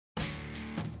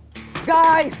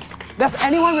Guys, does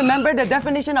anyone remember the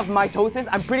definition of mitosis?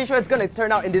 I'm pretty sure it's gonna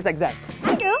turn out in this exam.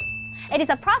 I do. It is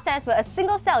a process where a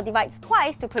single cell divides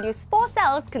twice to produce 4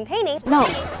 cells containing... No,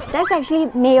 that's actually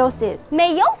meiosis.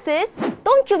 Meiosis?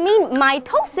 Don't you mean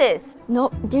mitosis?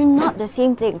 No, they're not the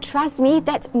same thing. Trust me,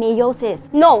 that's meiosis.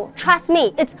 No, trust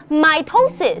me, it's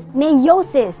mitosis.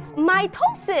 Meiosis.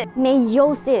 Mitosis.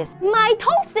 Meiosis.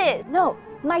 Mitosis. No,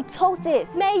 mitosis.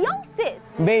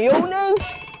 Meiosis. Mayonnaise?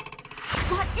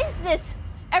 What is this?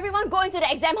 Everyone go into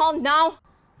the exam hall now.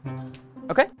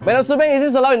 Okay. Madam Subeng, is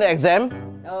this allowed in the exam?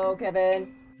 Oh,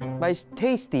 Kevin. But it's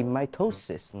tasty,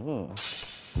 mitosis.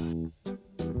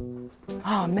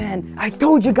 Oh man, I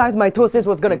told you guys mitosis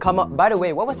was gonna come up. By the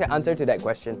way, what was your answer to that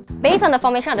question? Based on the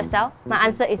formation of the cell, my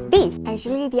answer is B.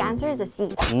 Actually, the answer is a C.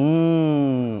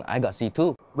 I got C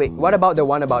too. Wait, what about the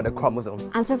one about the chromosome?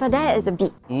 Answer for that is a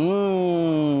B.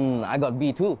 I got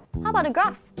B too. How about the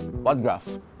graph? What graph?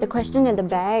 The question in the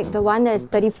back, the one that is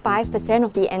 35%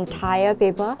 of the entire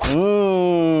paper.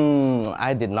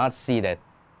 I did not see that.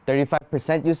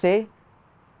 35% you say?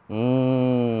 I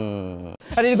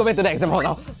need to go back to the exam hall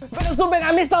now. Madam Subeng,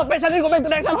 I missed out. I need to go back to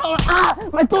the exam hall.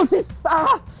 Mitosis.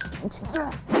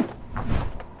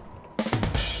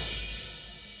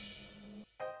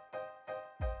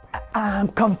 I'm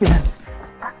confident.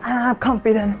 I'm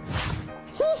confident.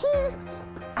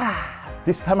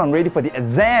 This time I'm ready for the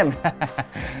exam.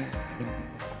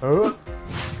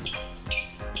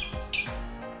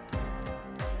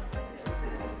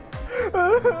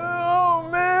 Oh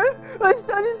man, I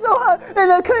studied so hard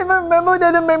and I can't even remember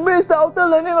that the membrane is the outer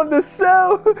lining of the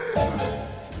cell.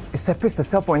 It separates the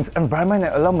cell from its environment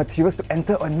and allows materials to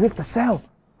enter and leave the cell.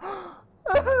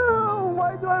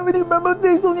 Why do I really remember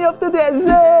things only after the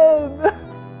exam?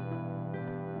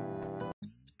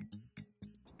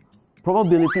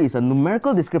 Probability is a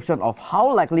numerical description of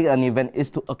how likely an event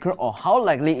is to occur or how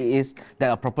likely it is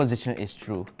that a proposition is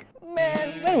true.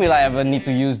 Man, when will I ever need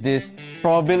to use this?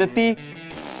 Probability?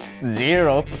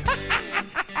 0.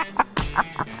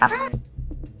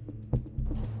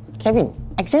 Kevin,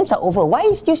 exams are over. Why are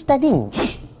you still studying?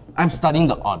 I'm studying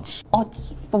the odds.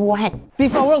 Odds for what?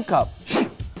 FIFA World Cup.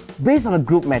 Based on the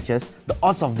group matches, the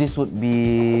odds of this would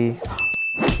be...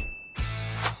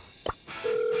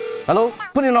 Hello?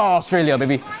 Put in on Australia,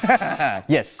 baby.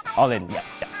 Yes, all in. Yeah.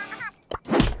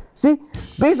 See,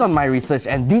 based on my research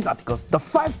and these articles, the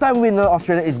 5-time winner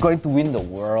Australia is going to win the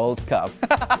World Cup.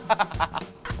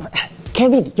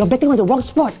 Kevin, you're betting on the wrong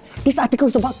sport. This article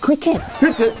is about cricket.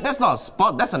 Cricket? That's not a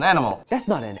sport, that's an animal. That's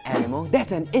not an animal,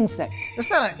 that's an insect. It's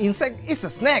not an insect, it's a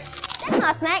snack. That's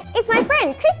not a snack, it's my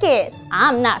friend, Cricket.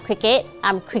 I'm not Cricket,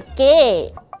 I'm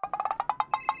Cricket.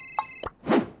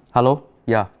 Hello?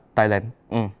 Yeah, Thailand.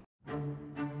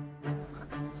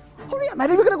 Hurry up, man,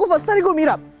 we're gonna go for a study group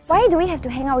meetup. Why do we have to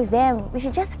hang out with them? We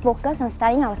should just focus on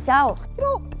studying ourselves. You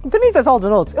know, Denise has all the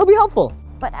notes. It'll be helpful.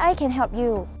 But I can help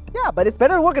you. Yeah, but it's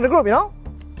better to work in a group, you know?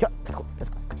 Yeah, let's go.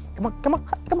 Come on,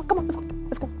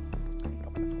 let's go.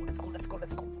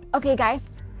 Okay guys,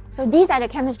 so these are the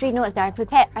chemistry notes that I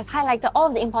prepared. I've highlighted all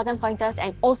of the important pointers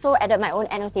and also added my own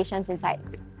annotations inside.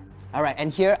 Alright,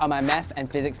 and here are my math and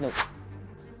physics notes.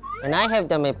 When I have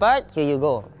done my part, here you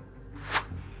go.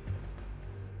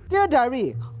 Dear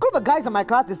diary, group of guys in my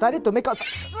class decided to make us...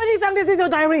 This is your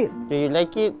diary! Do you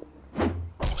like it?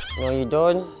 No, you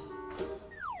don't?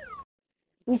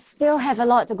 We still have a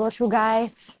lot to go through,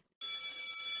 guys.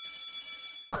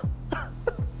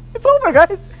 It's over,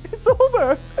 guys! It's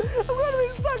over! I'm gonna be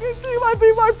stuck in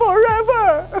T1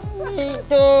 forever! Me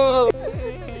too!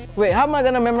 Wait, how am I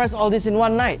gonna memorize all this in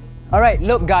one night? Alright,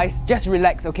 look guys, just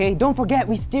relax, okay? Don't forget,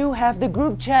 we still have the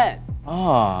group chat.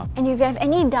 And if you have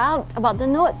any doubts about the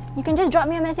notes, you can just drop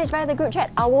me a message via the group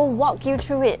chat. I will walk you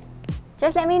through it.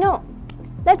 Just let me know.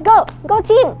 Let's go! Go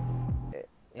team!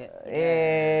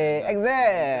 Yay!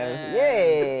 Exams!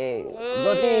 Yay!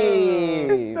 Go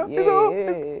team!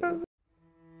 Yay!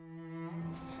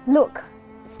 Look,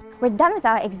 we're done with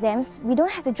our exams. We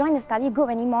don't have to join the study group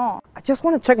anymore. I just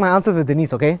want to check my answers with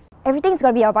Denise, okay? Everything's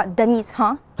gonna be about Denise,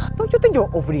 huh? Don't you think you're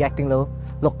overreacting, Lil?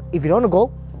 Look, if you don't want to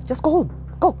go, just go home.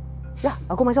 Go! Yeah,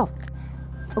 I'll go myself.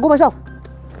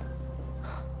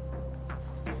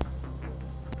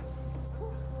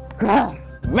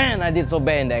 Man, I did so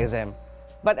bad in the exam.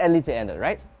 But at least it ended,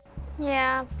 right?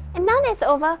 Yeah, and now that's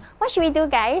over, what should we do,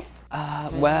 guys?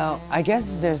 Well, I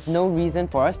guess there's no reason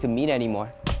for us to meet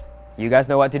anymore. You guys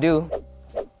know what to do.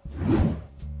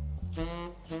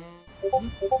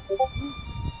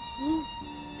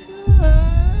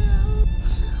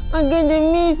 I'm gonna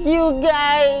miss you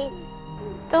guys.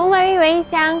 Don't worry, Wei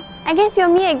Xiang. I guess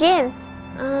you'll meet again.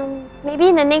 Maybe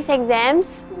in the next exams.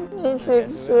 Next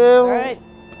exam. Alright,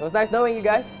 It was nice knowing you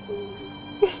guys.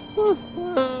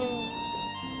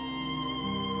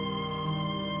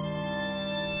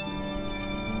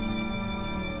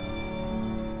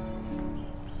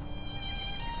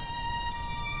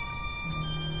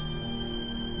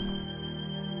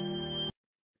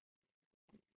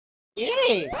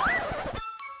 Yay!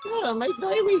 Oh, my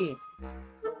diary.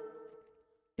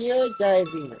 Your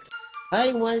diary.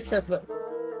 I once have a...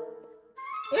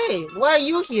 Hey, why are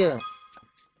you here?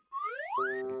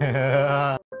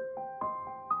 They're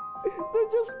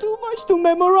just too much to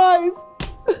memorize.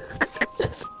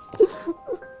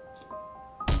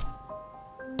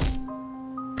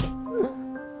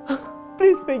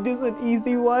 Please make this an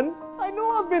easy one. I know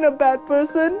I've been a bad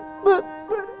person, but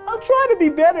I'll try to be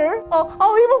better.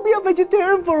 I'll even be a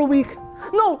vegetarian for a week.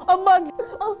 No, a month.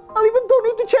 I'll even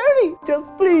donate to charity.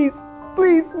 Just please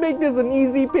make this an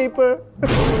easy paper.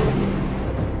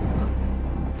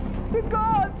 The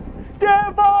gods, they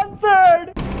have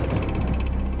answered.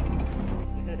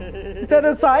 Is that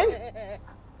a sign?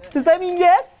 Does that mean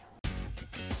yes?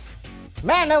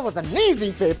 Man, that was an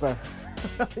easy paper.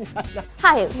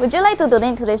 Hi, would you like to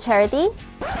donate to this charity?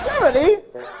 Charity?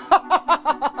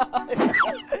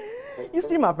 You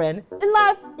see, my friend, in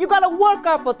life, you gotta work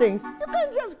out for things. You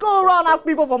can't just go around ask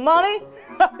people for money.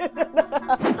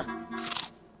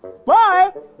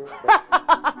 Bye!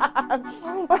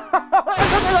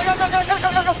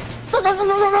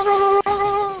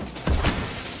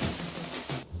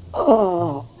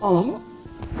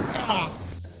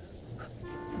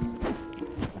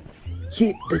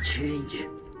 Keep the change.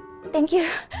 Thank you.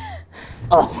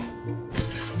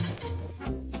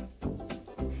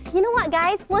 You know what,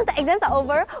 guys? Once the exams are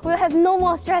over, we'll have no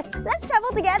more stress. Let's travel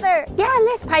together. Yeah,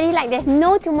 let's party like there's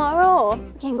no tomorrow.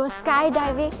 We can go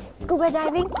skydiving, scuba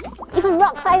diving, even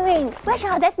rock climbing. Where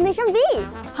shall our destination be?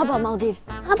 How about Maldives?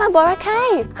 How about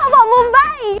Boracay? How about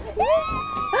Mumbai?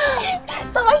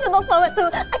 So much to look forward to.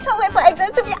 I can't wait for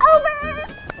exams to be over.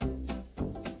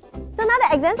 So now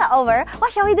the exams are over,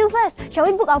 what shall we do first? Shall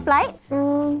we book our flights?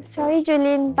 Sorry,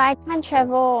 Julene, but I can't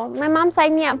travel. My mom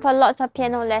signed me up for lots of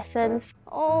piano lessons.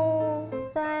 Oh,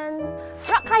 then...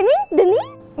 rock climbing,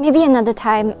 Denise? Maybe another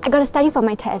time. I gotta study for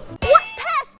my test. What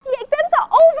test? The exams are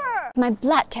over! My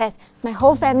blood test. My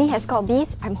whole family has got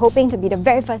B's. I'm hoping to be the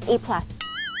very first A+. Come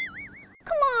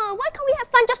on, why can't we have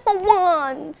fun just for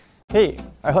once? Hey,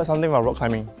 I heard something about rock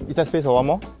climbing. Is there space for one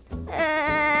more?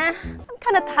 I'm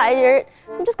kinda tired.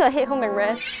 I'm just gonna head home and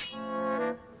rest.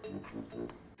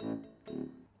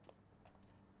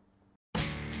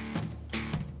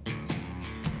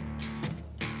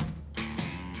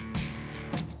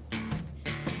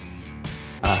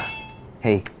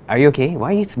 Hey, are you okay?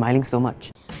 Why are you smiling so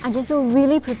much? I just feel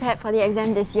really prepared for the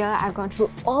exam this year. I've gone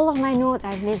through all of my notes.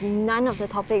 I've missed none of the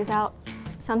topics out.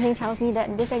 Something tells me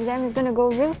that this exam is gonna go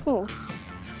real smooth.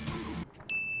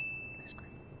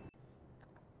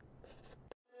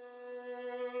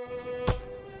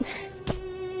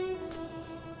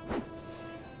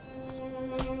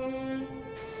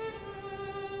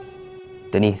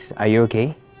 Denise, are you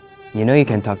okay? You know you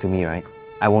can talk to me, right?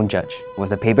 I won't judge. Was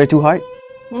the paper too hard?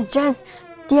 It's just,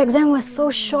 the exam was so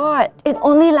short. It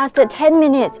only lasted 10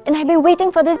 minutes and I've been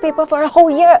waiting for this paper for a whole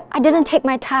year. I didn't take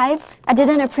my time. I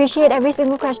didn't appreciate every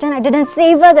single question. I didn't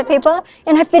savor the paper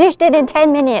and I finished it in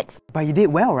 10 minutes. But you did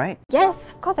well, right?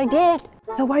 Yes, of course I did.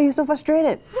 So why are you so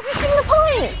frustrated? You're missing the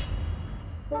point.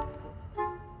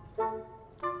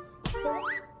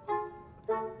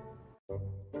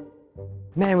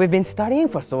 Man, we've been studying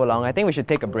for so long. I think we should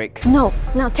take a break. No,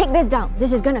 now take this down.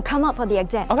 This is gonna come up for the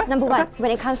exam. Okay, Number one,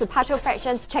 when it comes to partial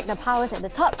fractions, check the powers at the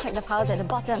top, check the powers at the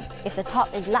bottom. If the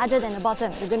top is larger than the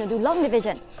bottom, you're gonna do long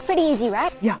division. Pretty easy,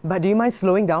 right? Yeah, but do you mind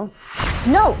slowing down?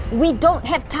 No, we don't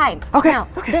have time. Okay, Now,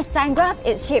 this sine graph,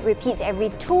 its shape repeats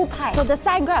every 2 pi. So the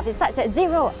sine graph, it starts at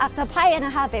 0. After pi and a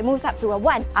half, it moves up to a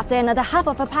 1. After another half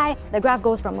of a pi, the graph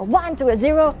goes from a 1 to a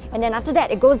 0. And then after that,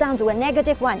 it goes down to a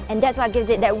 -1. And that's what gives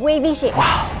it that wavy shape.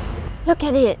 Wow. Look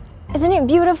at it. Isn't it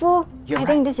beautiful? I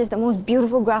think this is the most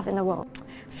beautiful graph in the world.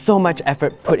 So much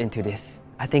effort put into this.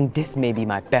 I think this may be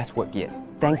my best work yet.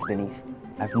 Thanks, Denise.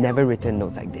 I've never written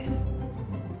notes like this.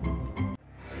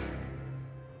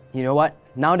 You know what?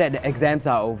 Now that the exams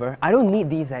are over, I don't need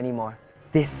these anymore.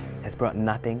 This has brought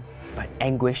nothing but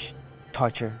anguish,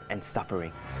 torture, and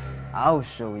suffering. I'll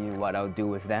show you what I'll do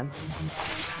with them.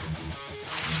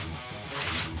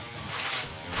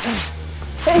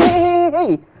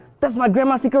 Hey! That's my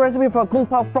grandma's secret recipe for Kung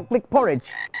Pao frog leg porridge.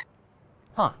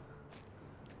 Huh.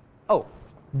 Oh,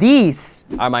 these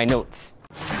are my notes.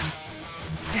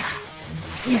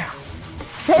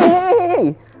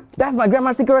 Hey! That's my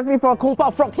grandma's secret recipe for Kung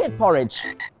Pao frog head porridge.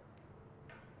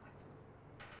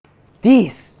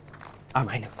 These are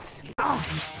my notes.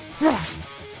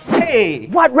 Hey!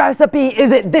 What recipe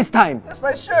is it this time? That's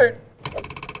my shirt.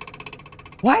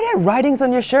 Why are there writings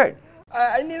on your shirt?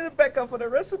 I need a backup for the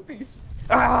recipes.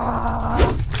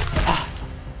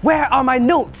 Where are my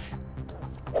notes?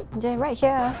 They're right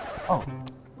here. Oh.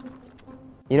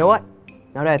 You know what?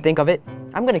 Now that I think of it,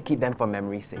 I'm gonna keep them for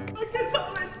memory's sake. I can't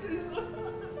stop like this.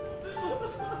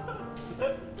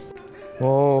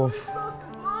 Oh.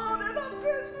 They're not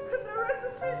fresh. The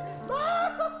recipes.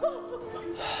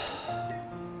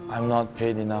 I'm not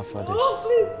paid enough for this. Oh,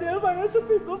 please, they're my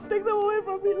recipes. Don't take them away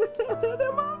from me.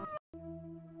 They're mine.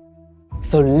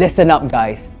 So listen up,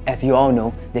 guys. As you all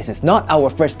know, this is not our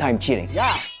first time cheating.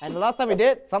 Yeah, and the last time we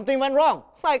did, something went wrong.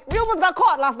 Like, we almost got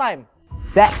caught last time.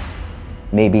 That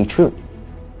may be true.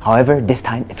 However, this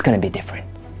time it's gonna be different.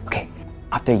 Okay,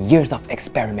 after years of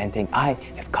experimenting, I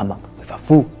have come up with a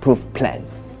foolproof plan.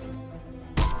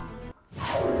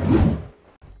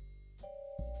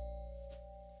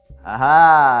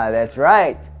 Aha, that's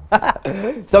right.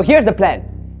 So here's the plan.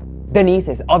 Denise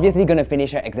is obviously going to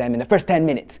finish her exam in the first 10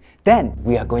 minutes. Then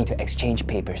we are going to exchange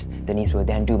papers. Denise will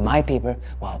then do my paper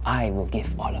while I will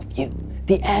give all of you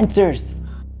the answers.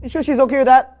 You sure she's okay with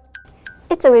that?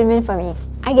 It's a win-win for me.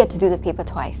 I get to do the paper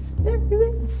twice.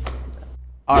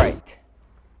 Alright.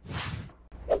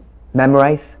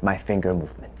 Memorize my finger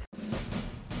movements.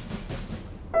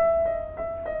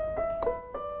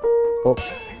 Oh,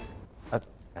 nice.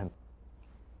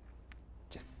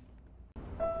 Just...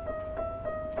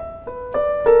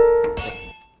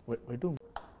 Wait, do.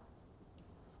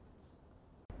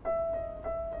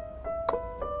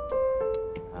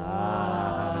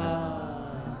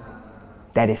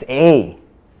 That is A.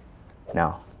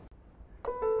 Now,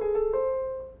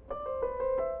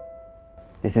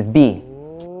 this is B.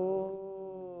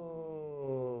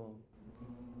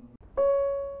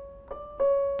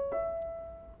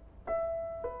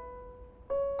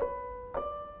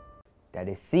 That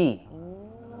is C.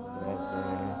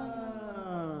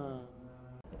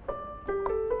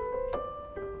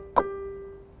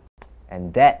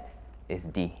 And that is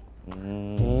D.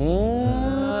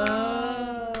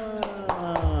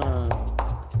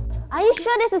 Are you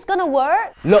sure this is gonna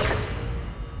work? Look,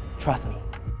 trust me.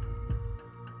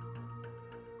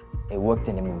 It worked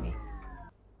in the movie.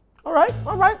 Alright.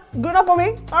 Good enough for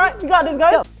me. Alright, you got this,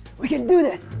 guys. We can do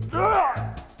this!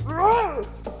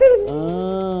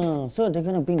 So they're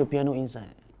gonna bring the piano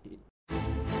inside.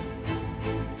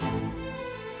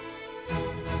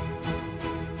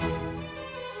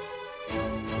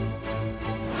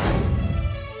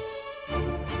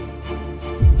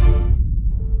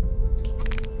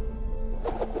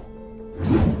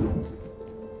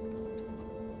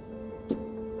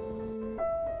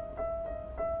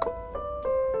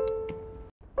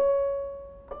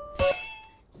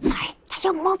 Sorry, can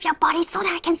you move your body so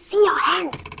that I can see your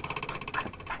hands?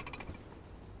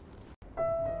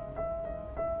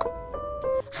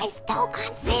 I still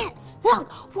can't see it.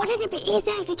 Look, wouldn't it be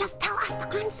easier if you just tell us the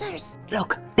answers?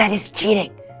 Look, that is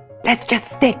cheating. Let's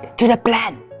just stick to the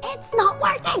plan. It's not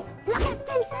working. Look at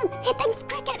Vincent. He thinks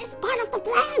cricket is part of the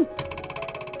plan.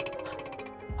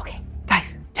 Okay,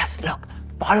 guys, just look.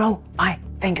 Follow my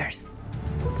fingers.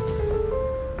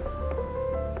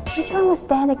 Which one was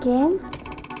that again?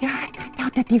 Yeah, I can't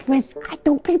tell the difference. I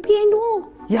don't play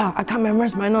piano. Yeah, I can't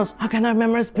memorize my notes. How can I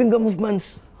memorize finger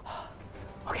movements?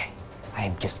 Okay, I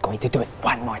am just going to do it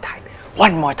one more time.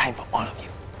 One more time for all of you.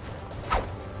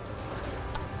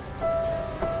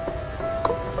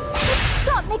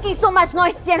 Stop making so much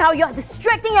noise, JianHao. You're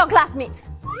distracting your classmates.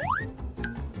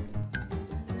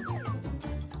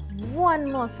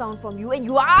 One more sound from you and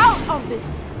you are out of this.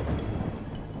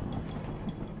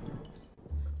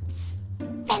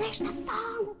 Finish the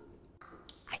song.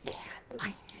 I can't. My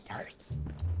head hurts.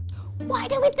 Why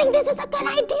do we think this is a good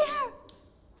idea?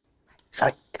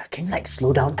 Sorry, can you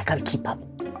slow down? I can't keep up.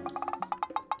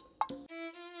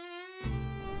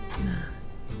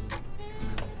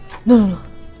 No.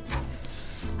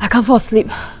 I can't fall asleep.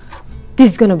 This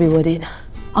is gonna be worth it.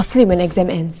 I'll sleep when exam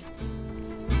ends.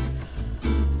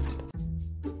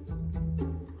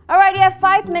 Alright, you have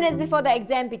 5 minutes before the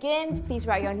exam begins. Please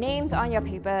write your names on your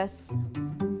papers.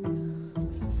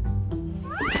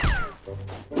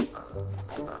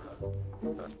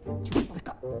 Wake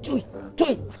up, Joey.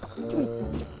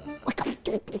 Wake up,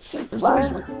 Joey. Please sleep.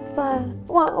 One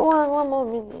more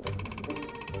minute.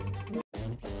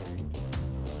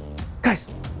 Guys,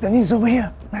 Denise is over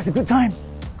here. That's a good time.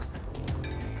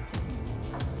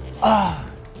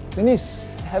 Denise,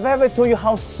 have I ever told you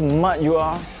how smart you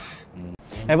are?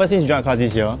 Ever since you joined class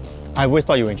this year, I've always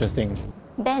thought you were interesting.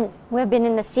 Ben, we've been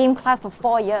in the same class for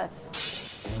 4 years.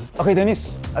 Okay,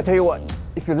 Denise, I'll tell you what.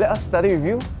 If you let us study with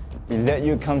you, we let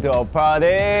you come to our party.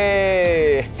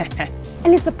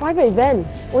 And it's a private event.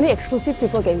 Only exclusive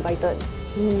people get invited.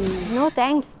 No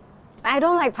thanks. I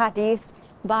don't like parties.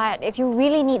 But if you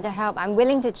really need the help, I'm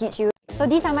willing to teach you. So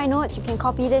these are my notes. You can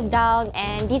copy this down.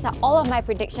 And these are all of my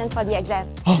predictions for the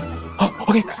exam.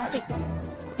 Okay.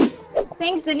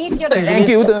 Thanks, Denise. You're the Thank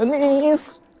you,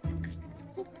 Denise.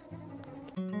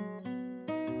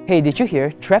 Hey, did you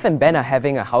hear? Trev and Ben are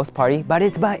having a house party, but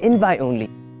it's by invite only.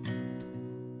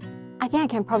 I think I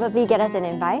can probably get us an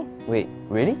invite. Wait,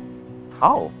 really?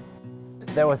 How?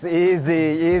 That was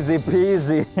easy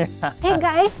peasy. Hey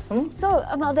guys, so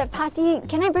about that party,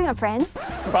 can I bring a friend?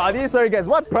 Party? Sorry guys,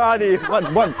 what party? What?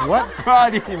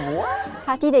 Party? What?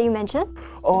 Party that you mentioned?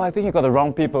 Oh, I think you got the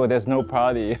wrong people. There's no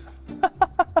party.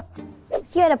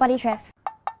 See you at the party, Trev.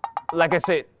 Like I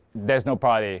said, there's no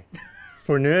party.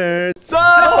 For nerds.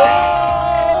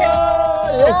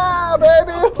 Yeah,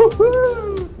 baby!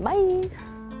 Bye.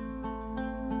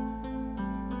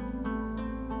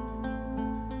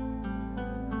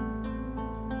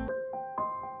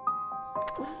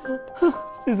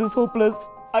 This is hopeless.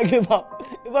 I give up.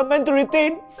 If I'm meant to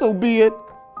retain, so be it.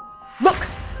 Look,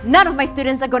 none of my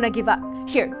students are gonna give up.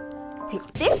 Here, take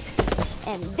this,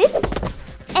 and this,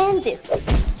 and this,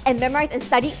 and memorize and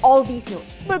study all these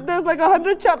notes. But there's like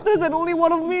 100 chapters and only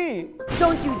one of me.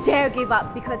 Don't you dare give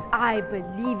up because I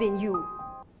believe in you.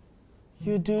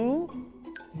 You do?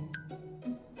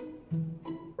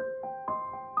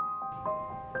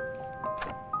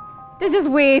 There's just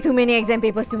way too many exam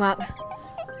papers to mark.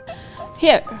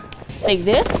 Here, take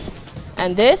this,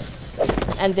 and this,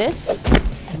 and this,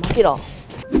 and mark it all.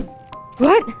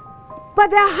 What?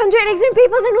 But there are 100 exam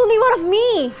papers and only one of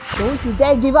me. Don't you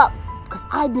dare give up, because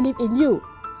I believe in you.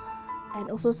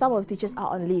 And also some of the teachers are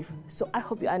on leave, so I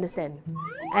hope you understand.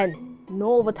 And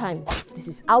no overtime. This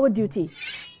is our duty.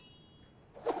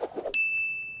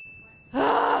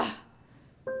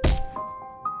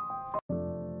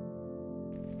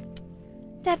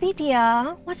 Debbie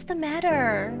dear, what's the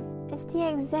matter? It's the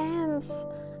exams.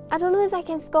 I don't know if I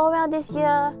can score well this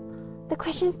year. The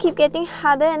questions keep getting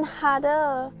harder and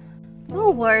harder.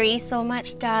 Don't worry so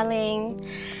much, darling.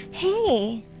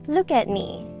 Hey, look at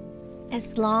me.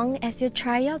 As long as you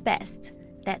try your best,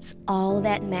 that's all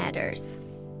that matters.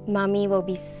 Mommy will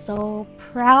be so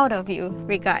proud of you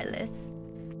regardless.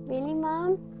 Really,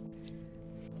 Mom?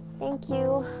 Thank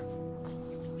you.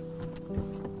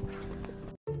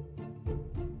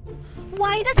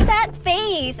 Why the sad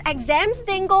face? Exams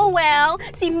didn't go well.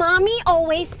 See, Mommy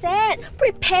always said,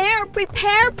 prepare,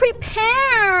 prepare,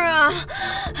 prepare.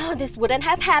 Oh, this wouldn't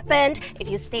have happened if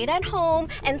you stayed at home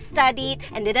and studied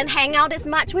and didn't hang out as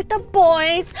much with the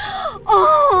boys.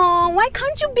 Oh, why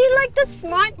can't you be like the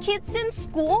smart kids in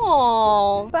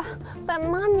school? But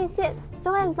Mom, you said,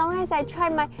 so as long as I try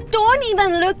my... Don't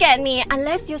even look at me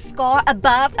unless you score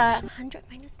above 100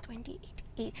 minus 20,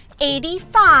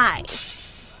 85.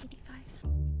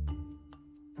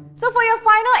 So for your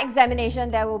final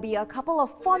examination, there will be a couple of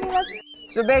formulas.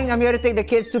 So Bang, I'm here to take the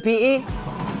kids to PE.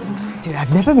 Dude,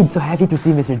 I've never been so happy to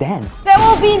see Mr. Dan. There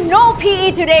will be no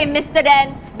PE today, Mr.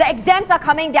 Dan. The exams are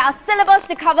coming, there are syllabus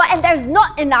to cover, and there's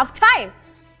not enough time.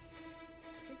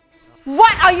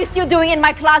 What are you still doing in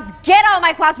my class? Get out of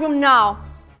my classroom now.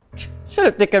 Should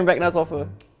have taken Ragna's offer.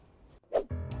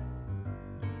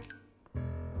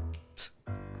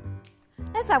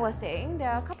 As I was saying,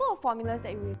 there are a couple of formulas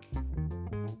that we...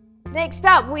 Next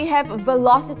up, we have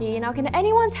velocity. Now, can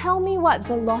anyone tell me what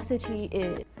velocity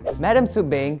is? Madam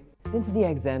Subing, since the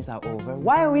exams are over,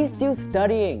 why are we still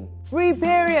studying? Free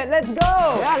period, let's go!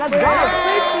 Yeah, let's go!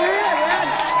 Free period,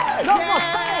 yeah! No more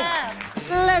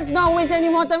studying! Let's not waste any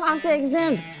more time after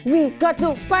exams. We got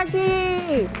to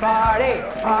party! Party,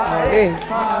 party,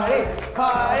 party,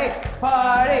 party,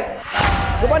 party.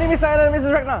 Good morning, Mr. Allen and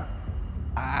Mrs. Ragnar.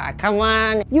 Come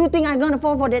on. You think I'm gonna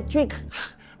fall for that trick?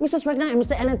 Mrs. Ragnar and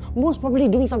Mr. Allen most probably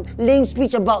doing some lame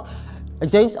speech about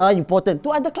exams are important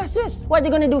to other classes. What are they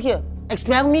gonna do here?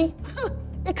 Expel me?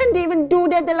 They can't even do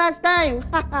that the last time.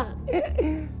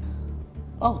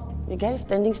 Oh, you guys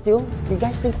standing still? You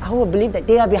guys think I will believe that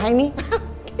they are behind me?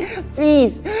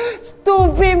 Please.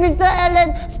 Stupid Mr.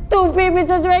 Allen. Stupid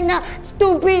Mrs. Ragnar.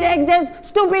 Stupid exams.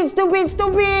 Stupid, stupid,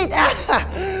 stupid.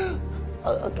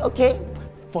 Okay.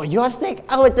 For your sake,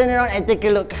 I will turn around and take a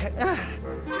look.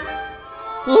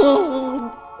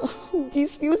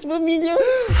 This feels familiar.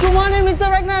 Good morning, Mr.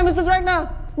 Ragnar, Mrs. Ragnar.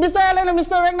 Mr. Allen and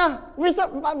Mr. Ragnar.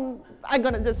 I'm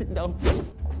gonna just sit down.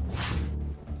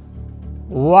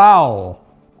 Wow.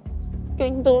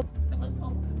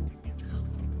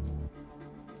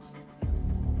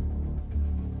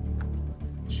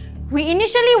 We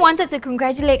initially wanted to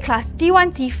congratulate class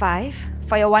T1, T5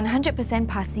 for your 100%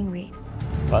 passing rate.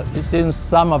 But it seems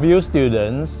some of you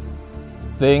students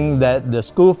think that the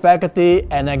school faculty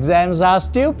and exams are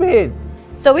stupid.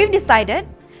 So we've decided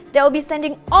that we'll be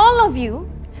sending all of you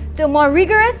to a more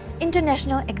rigorous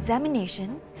international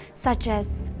examination such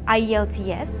as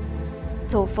IELTS,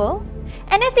 TOEFL,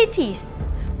 and SATs,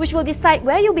 which will decide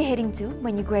where you'll be heading to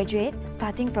when you graduate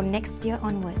starting from next year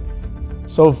onwards.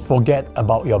 So forget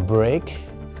about your break,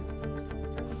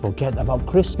 forget about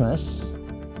Christmas,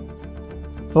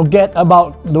 forget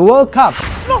about the World Cup.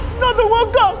 No, not the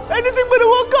World Cup! Anything but the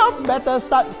World Cup! Better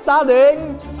start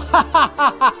studying.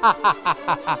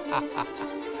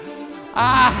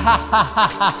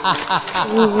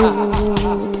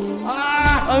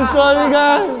 I'm sorry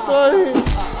guys, I'm sorry.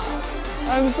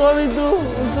 I'm sorry too,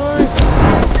 I'm sorry.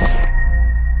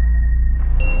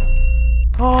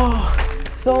 Oh,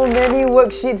 so many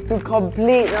worksheets to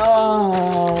complete.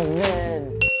 Oh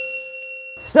man.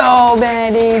 So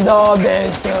many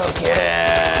zombies to kill.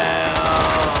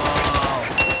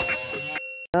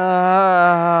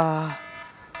 Oh,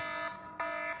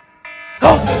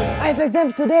 I have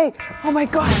exams today. Oh my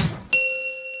gosh.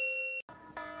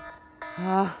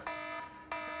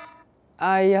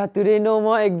 Yeah, today no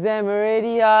more exam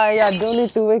already. Yeah, don't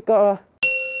need to wake up.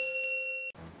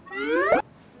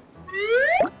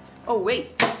 Oh, wait.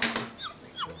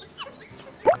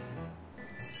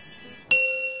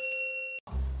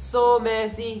 So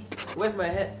messy. Where's my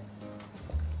hat?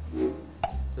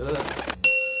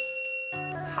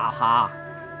 Haha,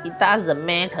 it doesn't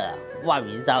matter what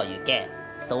result you get,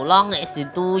 so long as you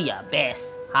do your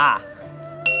best, ha.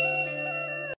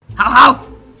 How?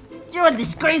 You're a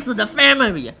disgrace to the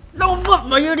family. No food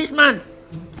for you this month.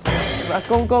 But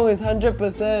Gong Gong is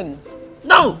 100%.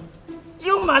 No,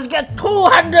 you must get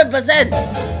 200%.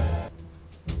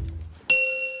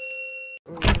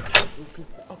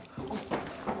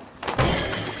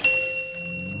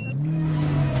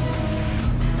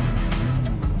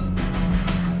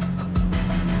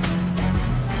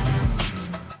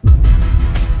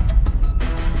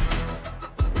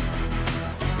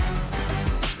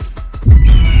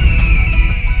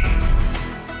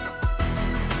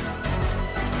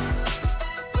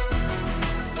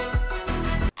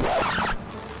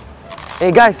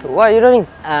 Hey guys, what are you doing?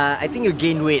 I think you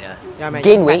gained weight. Yeah, man.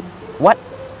 Gain weight? What?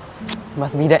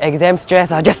 Must be the exam stress.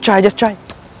 Just try.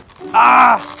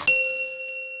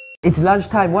 It's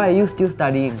lunchtime. Why are you still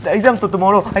studying? The exams for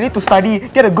tomorrow. I need to study,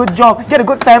 get a good job, get a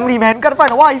good family, man. Gotta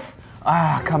find a wife.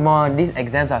 Come on. These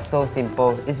exams are so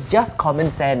simple. It's just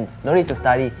common sense. No need to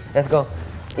study. Let's go.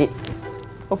 Eat.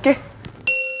 Okay.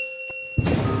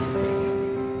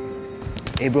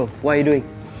 Hey bro, what are you doing?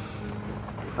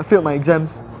 I failed my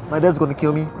exams. My dad's gonna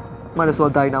kill me. Might as well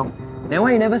die now. Then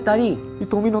why you never study? You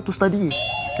told me not to study.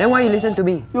 Then why you listen to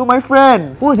me? You're my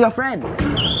friend. Who's your friend?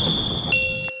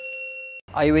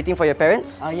 Are you waiting for your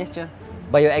parents? Yes, sir.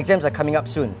 But your exams are coming up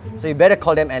soon, so you better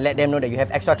call them and let them know that you have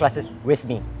extra classes with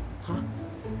me.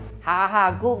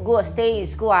 Haha, good. Stay in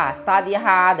school, study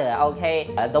harder,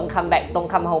 okay? Don't come back, don't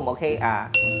come home, okay? I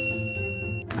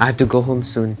have to go home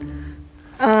soon.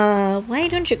 Why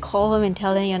don't you call home and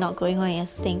tell them you're not going home and you're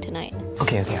staying tonight?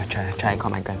 Okay, I'll try and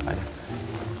call my grandfather.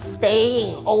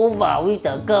 Staying over with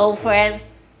the girlfriend?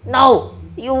 No,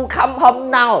 you come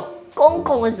home now. Gong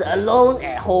Gong is alone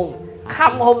at home.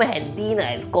 Come home and dinner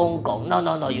at Gong Gong.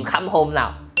 No, you come home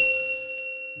now.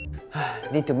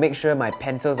 Need to make sure my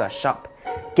pencils are sharp.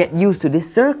 Get used to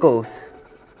these circles.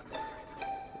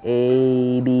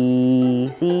 A, B,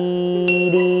 C,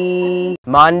 D.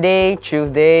 Monday,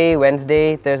 Tuesday,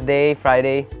 Wednesday, Thursday,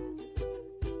 Friday.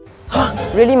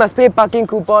 Really must pay parking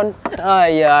coupon?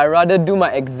 I'd rather do my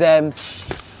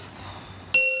exams.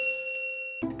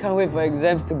 Can't wait for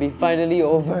exams to be finally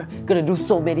over. Gonna do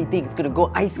so many things. Gonna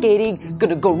go ice skating,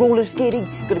 gonna go roller skating,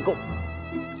 gonna go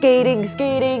skating.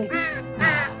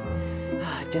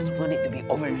 Just want it to be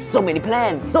over. So many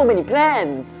plans.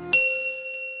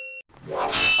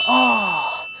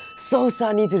 Oh, so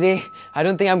sunny today. I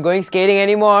don't think I'm going skating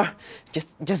anymore.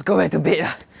 Just go back to bed.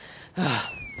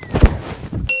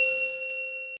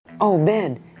 Oh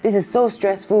man, this is so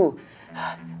stressful.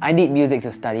 I need music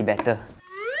to study better.